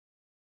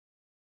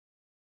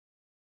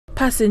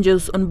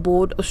Passengers on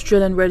board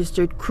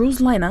Australian-registered cruise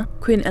liner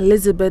Queen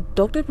Elizabeth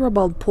docked at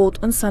Rabaul port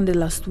on Sunday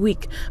last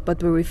week,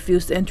 but were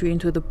refused entry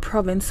into the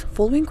province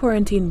following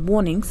quarantine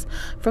warnings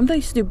from the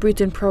East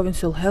Britain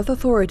Provincial Health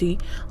Authority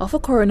of a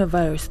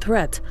coronavirus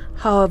threat.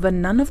 However,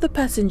 none of the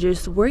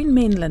passengers were in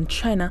mainland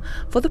China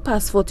for the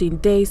past 14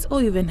 days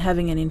or even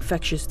having an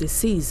infectious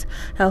disease.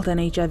 Health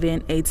and HIV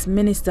and AIDS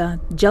Minister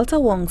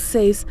Jelta Wong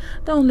says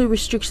the only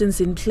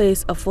restrictions in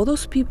place are for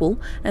those people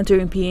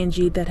entering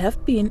PNG that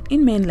have been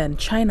in mainland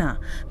China.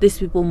 These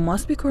people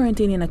must be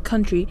quarantined in a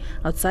country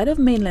outside of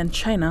mainland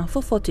China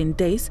for 14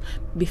 days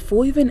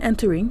before even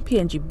entering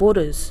PNG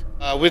borders.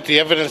 With the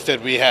evidence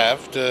that we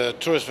have, the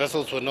tourist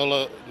vessels were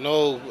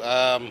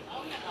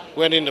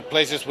went into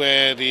places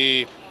where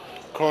the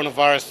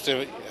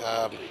coronavirus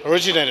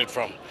originated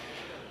from.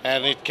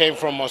 And it came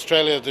from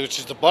Australia, which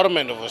is the bottom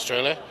end of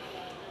Australia.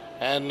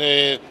 And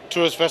the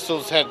tourist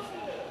vessels had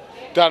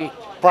done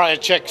prior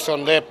checks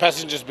on their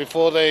passengers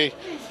before they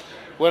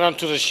went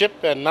onto the ship,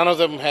 and none of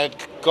them had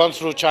gone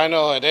through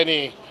China or had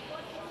any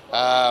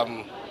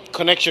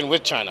connection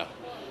with China.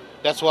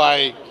 That's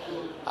why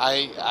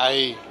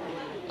I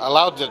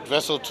allowed that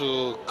vessel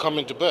to come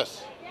into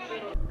berth.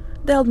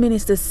 The health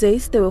minister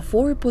says there were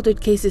 4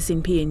 reported cases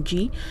in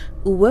PNG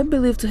who were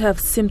believed to have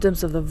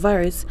symptoms of the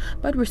virus,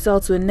 but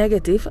results were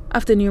negative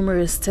after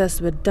numerous tests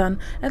were done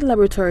at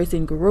laboratories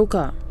in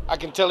Goroka. I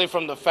can tell you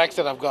from the facts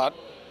that I've got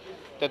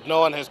that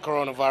no one has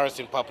coronavirus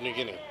in Papua New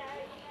Guinea.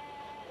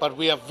 But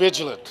we are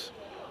vigilant.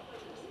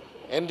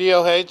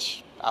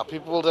 NDOH, our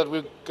people that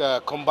we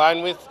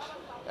combine with,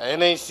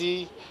 NAC,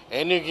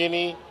 New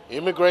Guinea,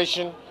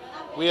 immigration,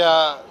 we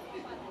are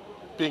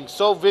being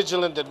so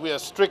vigilant that we are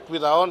strict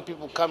with our own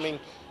people coming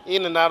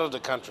in and out of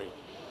the country.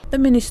 The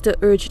minister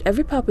urged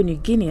every Papua New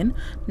Guinean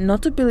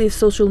not to believe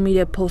social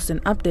media posts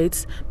and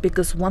updates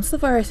because once the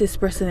virus is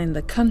present in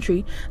the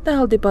country, the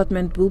health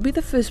department will be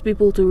the first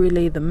people to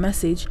relay the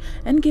message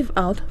and give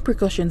out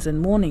precautions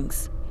and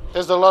warnings.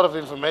 There's a lot of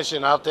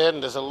information out there,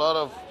 and there's a lot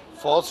of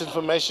false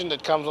information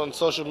that comes on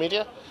social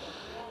media.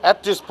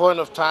 At this point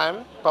of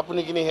time, Papua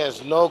New Guinea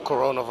has no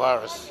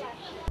coronavirus.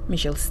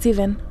 Michelle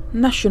Stephen,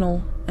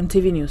 National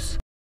MTV News.